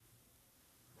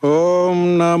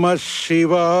Om Namaḥ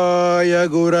Śivāya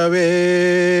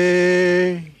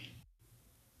Gurave.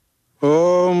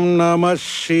 Om Namaḥ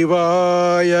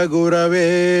Śivāya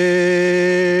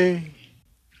Gurave.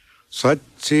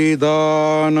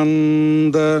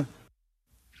 Satchidananda,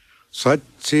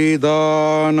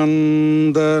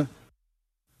 Satchidananda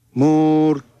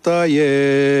Murtaye,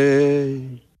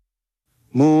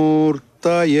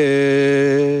 Murtaye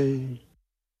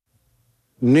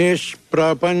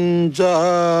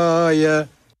Nishprapanjaya,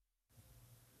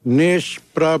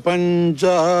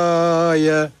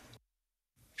 Nishprapanjaya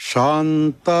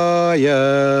Shantaya,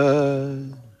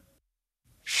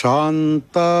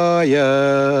 Shantaya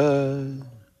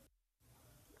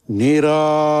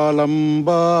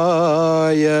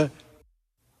Niralambaya,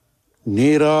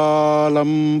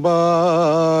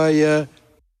 Niralambaya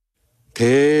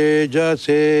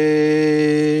Tejase,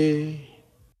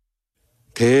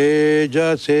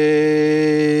 Tejase.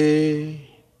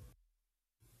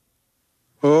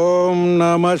 Om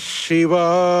Namaḥ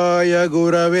Śivāya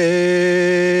Gurave.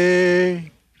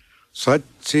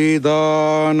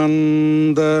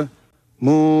 Satchidananda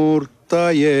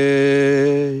Murtaye,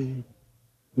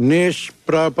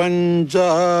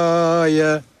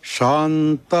 Nishprapanjaya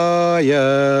Shantaya,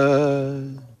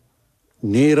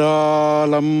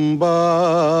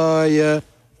 Niralambaya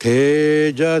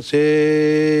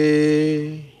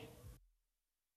Tejase.